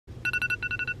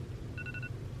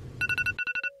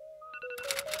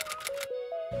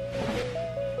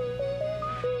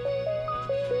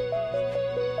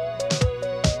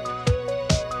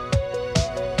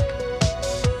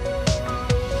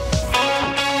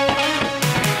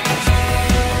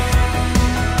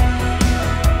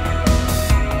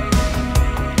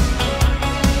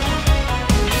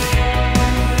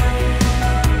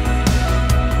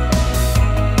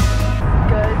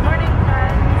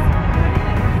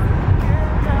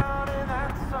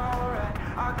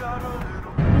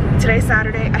Today's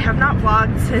Saturday. I have not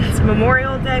vlogged since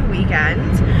Memorial Day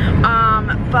weekend,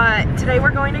 but today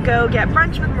we're going to go get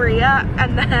brunch with Maria,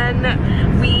 and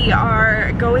then we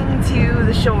are going to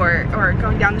the shore, or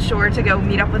going down the shore to go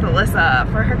meet up with Alyssa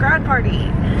for her grad party.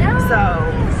 Yes. So,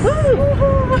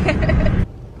 woo!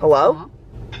 Hello?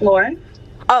 Lauren?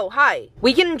 Oh, hi.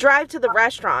 We can drive to the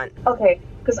restaurant. Okay,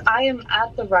 because I am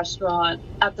at the restaurant,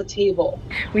 at the table.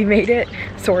 We made it,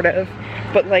 sort of,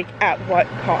 but like at what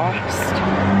cost?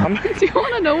 Do you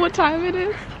want to know what time it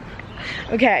is?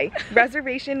 Okay,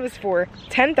 reservation was for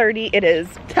 10:30. It is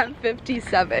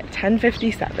 10:57.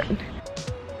 10:57.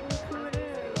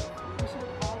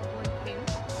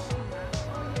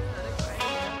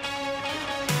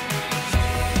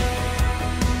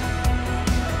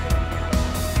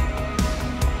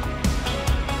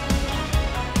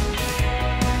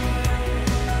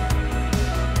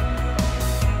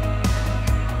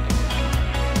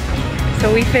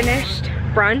 So we finished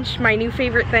brunch. My new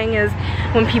favorite thing is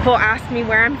when people ask me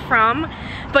where I'm from,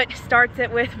 but starts it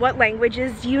with what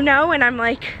languages do you know, and I'm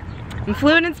like, I'm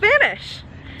fluent in Spanish.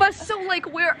 But so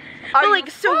like where are you from,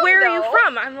 so where are you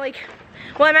from? I'm like,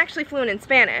 well, I'm actually fluent in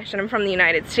Spanish and I'm from the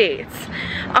United States.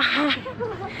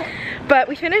 But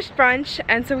we finished brunch,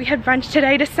 and so we had brunch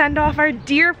today to send off our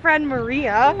dear friend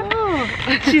Maria. Oh.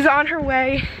 She's on her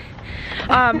way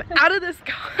out of this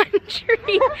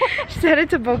country. She's headed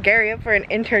to Bulgaria for an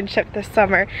internship this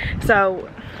summer, so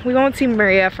we won't see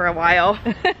Maria for a while.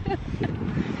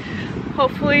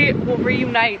 Hopefully we'll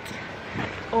reunite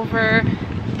over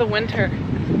the winter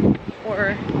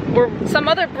or some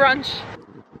other brunch.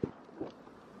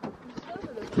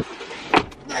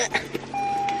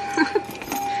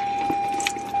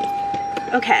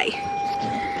 Okay,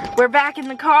 we're back in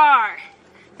the car,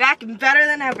 back and better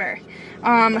than ever.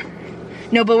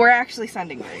 No, but we're actually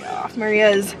sending Maria off.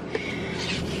 Maria's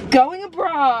going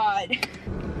abroad.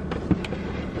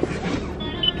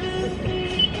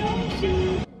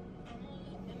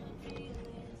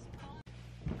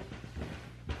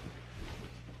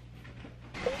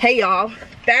 Hey y'all,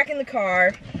 back in the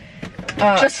car.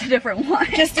 Just a different one.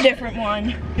 Just a different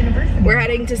one. We're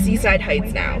heading to Seaside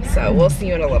Heights now, so we'll see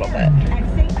you in a little bit.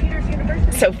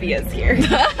 Sophia's here.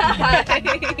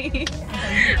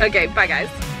 Okay, bye guys.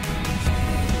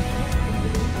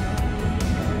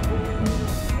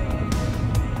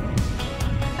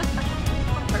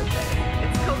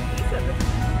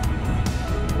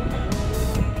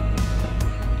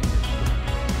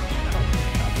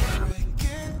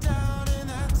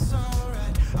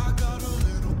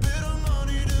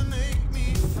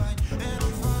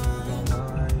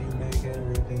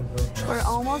 We're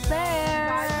almost there.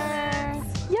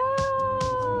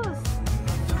 Yes.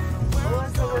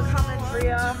 So we're coming,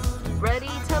 Maria. Ready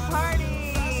to party.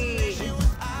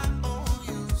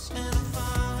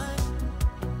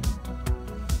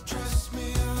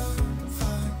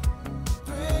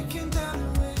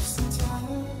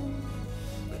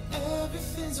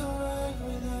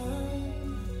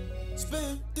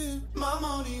 My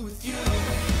money with you.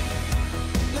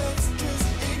 Let's just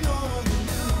ignore the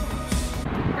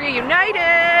news.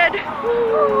 Reunited!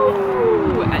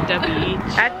 Woo! At the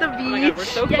beach. At the beach. Oh my God, we're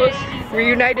so close.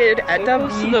 Reunited at the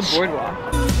beach. To the boardwalk.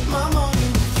 My money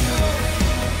with you.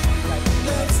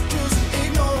 Let's just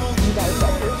ignore the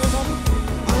news.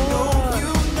 I know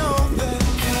you know that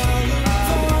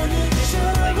California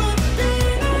sure would be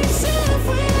nice if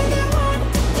we knew what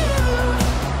to do.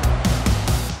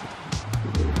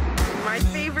 My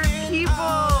favorite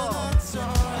people.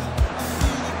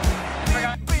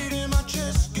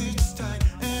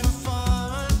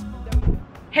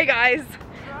 Hey guys,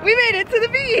 we made it to the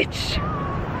beach.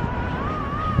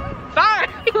 Bye.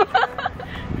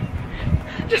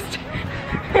 Just.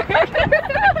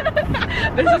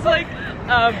 This is like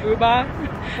booba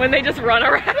when they just run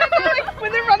around.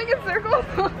 When they're running in circles.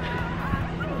 Oh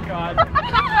God.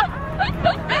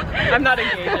 I'm not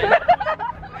engaging.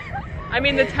 I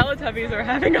mean, the Teletubbies are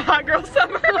having a hot girl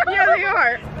summer. Yeah, they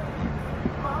are.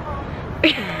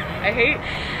 I hate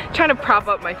trying to prop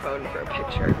up my phone for a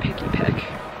picture. Picky pick.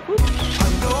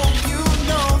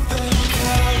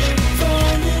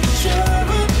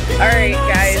 Alright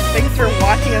guys, thanks for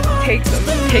watching us take some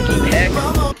picky pics.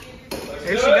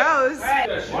 There she goes.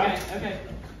 Okay.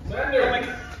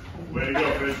 Way to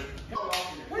go, fish.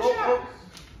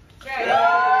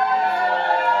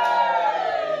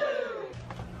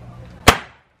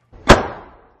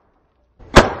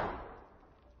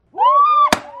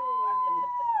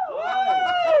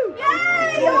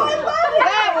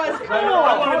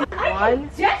 One,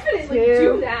 Definitely two.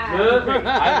 do that.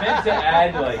 I meant to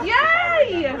add like.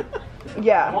 Yay!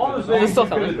 Yeah. Is this still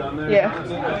filming?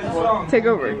 Yeah. Take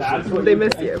over. They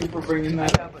missed you.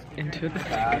 Into the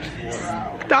thick.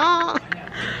 Stop!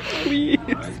 Please.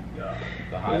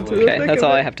 Okay, that's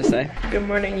all I have to say. Good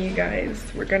morning, you guys.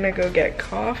 We're gonna go get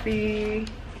coffee.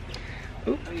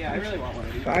 Oop. Yeah, I really want one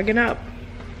of these. Fogging up.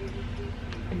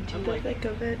 Into the thick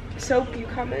of it. Soap, you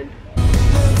coming?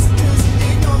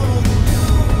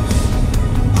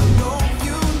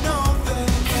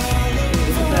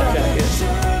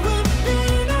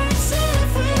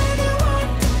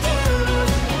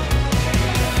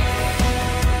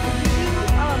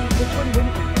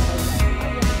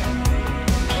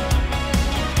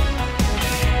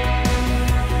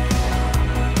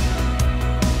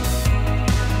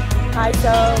 Hi,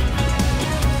 Soap.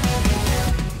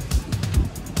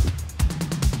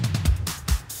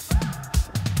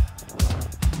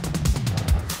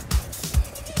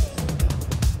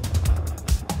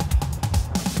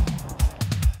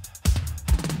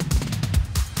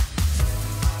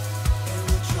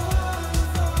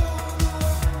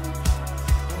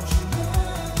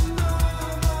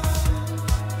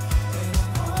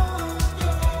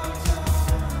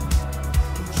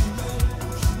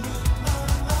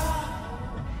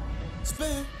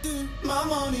 Spending my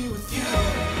money with you.